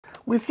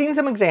We've seen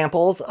some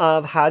examples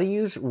of how to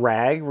use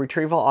RAG,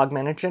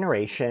 Retrieval-Augmented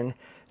Generation,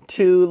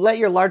 to let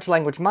your large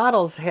language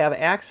models have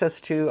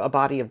access to a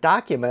body of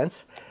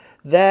documents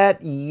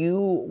that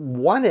you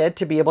wanted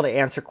to be able to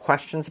answer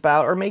questions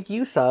about or make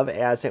use of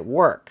as it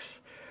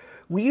works.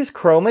 We use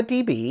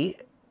ChromaDB,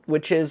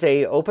 which is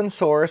an open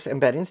source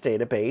embeddings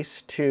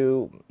database,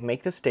 to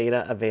make this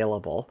data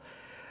available.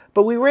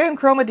 But we ran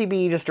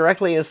ChromaDB just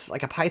directly as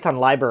like a Python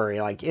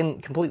library, like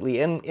completely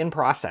in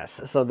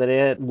process, so that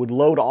it would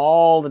load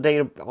all the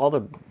data, all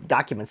the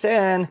documents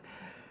in,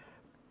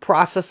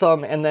 process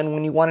them, and then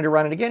when you wanted to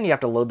run it again, you have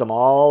to load them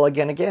all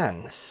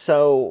again.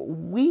 So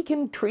we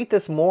can treat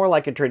this more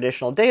like a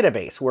traditional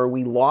database where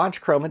we launch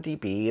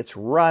ChromaDB, it's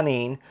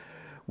running,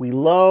 we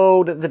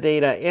load the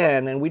data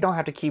in, and we don't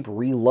have to keep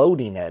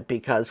reloading it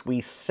because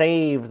we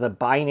save the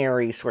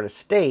binary sort of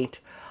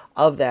state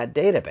of that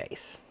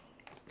database.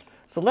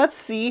 So let's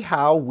see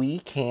how we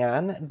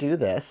can do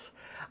this.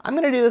 I'm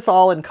going to do this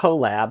all in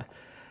Colab.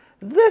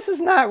 This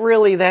is not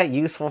really that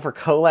useful for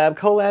Colab.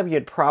 Colab,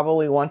 you'd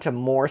probably want to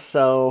more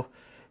so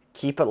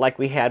keep it like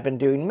we had been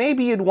doing.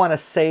 Maybe you'd want to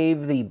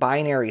save the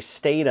binary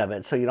state of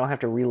it so you don't have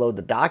to reload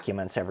the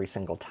documents every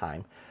single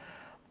time.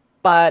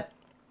 But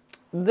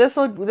this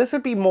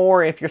would be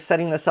more if you're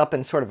setting this up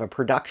in sort of a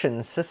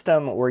production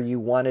system where you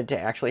wanted to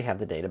actually have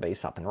the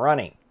database up and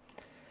running.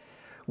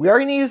 We are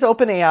going to use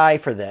OpenAI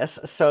for this,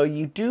 so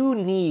you do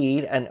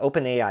need an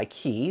OpenAI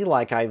key,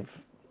 like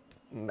I've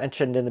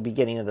mentioned in the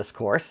beginning of this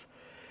course.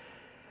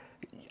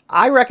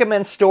 I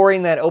recommend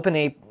storing that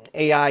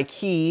OpenAI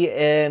key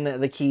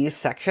in the keys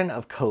section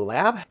of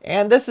Colab.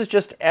 And this is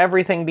just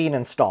everything being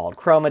installed.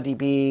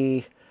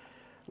 ChromaDB,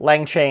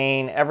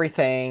 LangChain,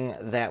 everything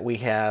that we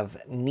have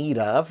need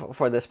of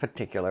for this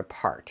particular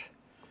part.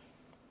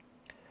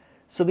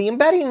 So the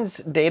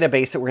embeddings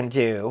database that we're going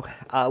to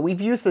do, we've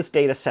used this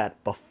data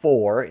set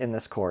before in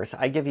this course.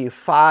 I give you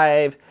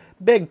 5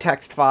 big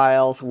text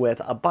files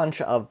with a bunch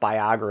of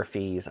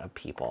biographies of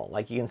people.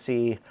 Like you can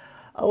see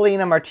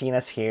Alina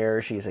Martinez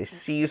here. She's a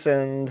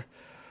seasoned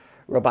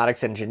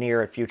robotics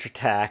engineer at Future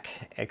Tech,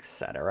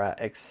 etc.,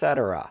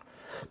 etc.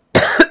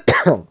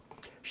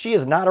 She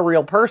is not a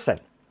real person.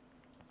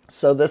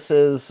 So this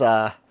is...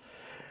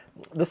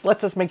 this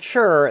lets us make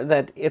sure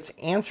that it's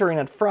answering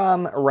it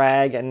from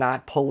RAG and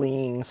not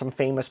pulling some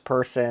famous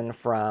person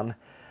from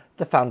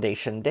the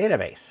foundation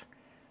database.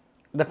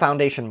 The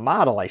foundation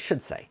model, I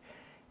should say.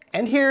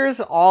 And here's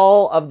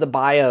all of the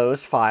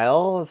BIOS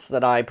files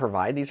that I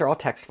provide. These are all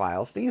text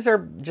files. These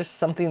are just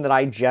something that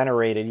I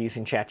generated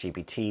using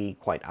ChatGPT,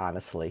 quite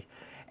honestly.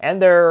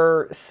 And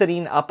they're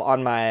sitting up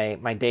on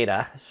my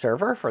data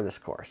server for this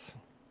course.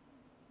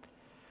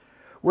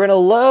 We're going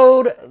to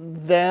load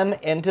them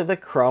into the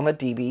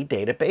ChromaDB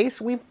database.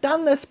 We've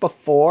done this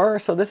before,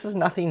 so this is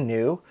nothing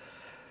new.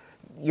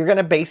 You're going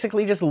to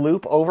basically just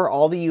loop over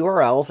all the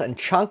URLs and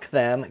chunk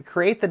them,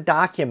 create the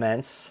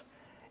documents,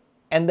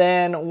 and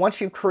then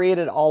once you've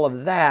created all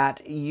of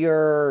that,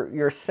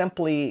 you're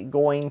simply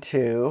going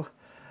to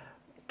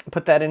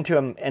put that into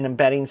an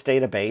embeddings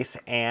database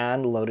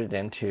and load it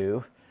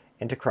into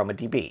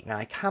ChromaDB. Now,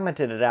 I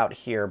commented it out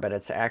here, but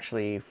it's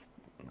actually,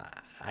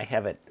 I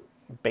have it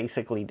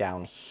basically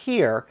down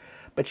here,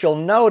 but you'll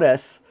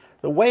notice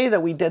the way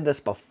that we did this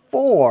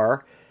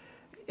before,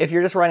 if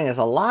you're just running as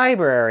a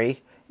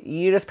library,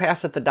 you just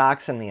pass it the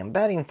docs and the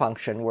embedding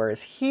function,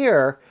 whereas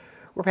here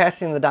we're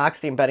passing the docs,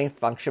 the embedding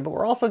function, but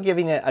we're also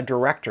giving it a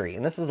directory,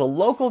 and this is a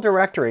local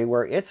directory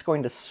where it's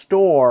going to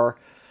store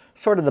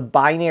sort of the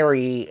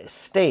binary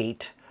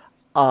state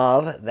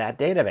of that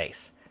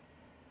database.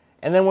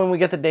 And then when we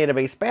get the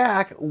database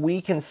back,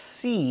 we can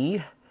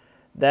see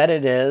that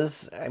it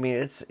is, I mean,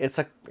 it's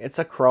a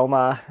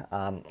Chroma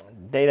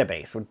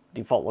database with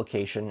default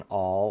location,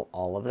 all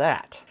of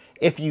that.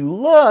 If you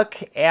look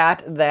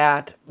at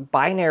that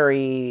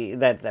binary,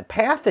 the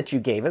path that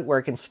you gave it, where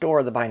it can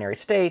store the binary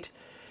state,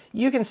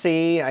 you can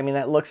see, I mean,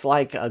 that looks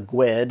like a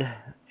GUID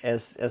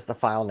as the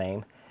file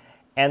name.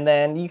 And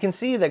then you can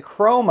see that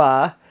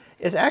Chroma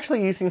is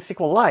actually using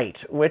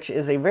SQLite, which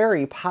is a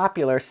very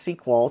popular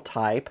SQL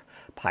type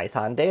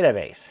Python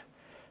database.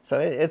 So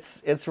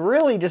it's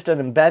really just an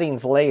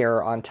embeddings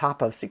layer on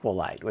top of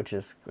SQLite, which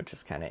is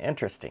kind of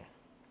interesting.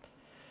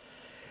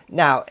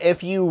 Now,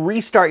 if you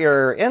restart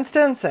your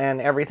instance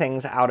and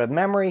everything's out of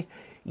memory,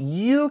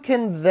 you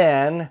can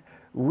then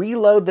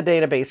reload the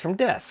database from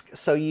disk.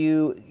 So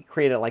you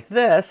create it like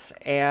this,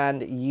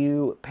 and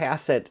you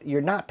pass it.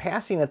 You're not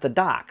passing it the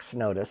docs,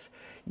 notice.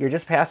 You're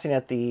just passing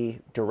it the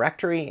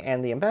directory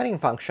and the embedding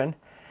function.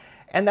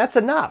 And that's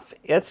enough.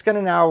 It's going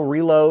to now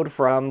reload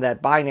from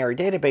that binary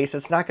database.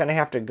 It's not going to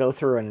have to go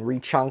through and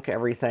rechunk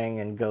everything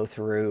and go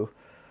through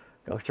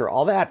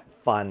all that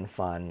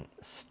fun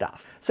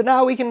stuff. So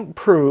now we can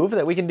prove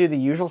that we can do the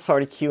usual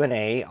sort of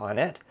Q&A on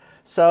it.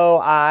 So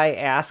I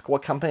ask,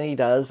 what company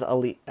does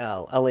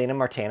Elena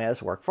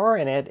Martinez work for?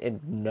 And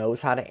it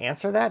knows how to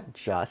answer that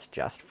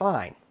just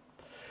fine.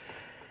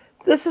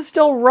 This is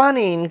still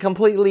running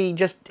completely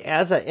just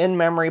as an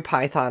in-memory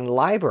Python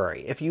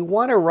library. If you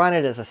want to run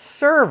it as a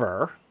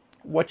server,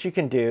 what you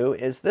can do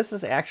is, this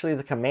is actually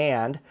the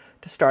command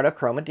to start up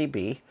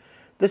ChromaDB.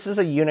 This is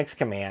a Unix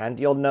command.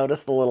 You'll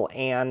notice the little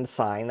and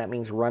sign. That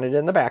means run it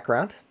in the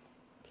background.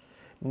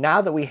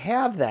 Now that we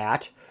have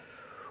that,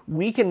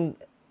 we can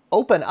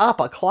open up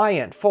a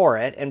client for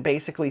it and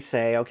basically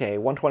say, okay,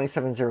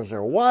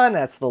 127.0.0.1,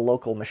 that's the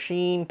local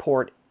machine,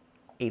 port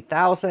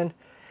 8000,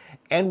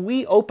 and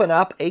we open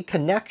up a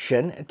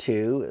connection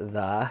to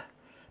the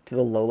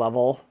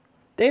low-level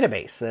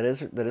database that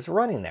is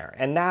running there.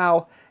 And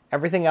now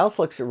everything else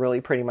looks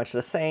really pretty much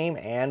the same,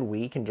 and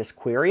we can just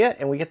query it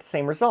and we get the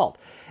same result.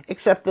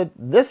 Except that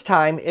this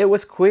time it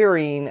was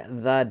querying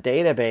the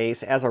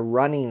database as a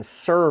running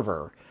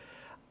server.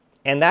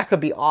 And that could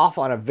be off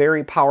on a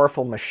very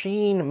powerful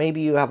machine.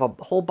 Maybe you have a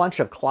whole bunch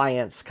of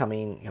clients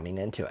coming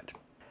into it.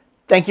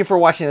 Thank you for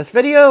watching this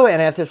video,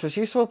 and if this was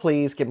useful,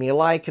 please give me a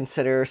like,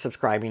 consider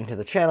subscribing to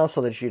the channel so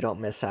that you don't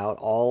miss out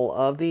all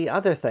of the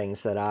other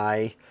things that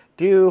I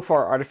do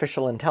for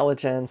artificial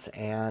intelligence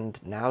and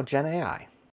now Gen AI.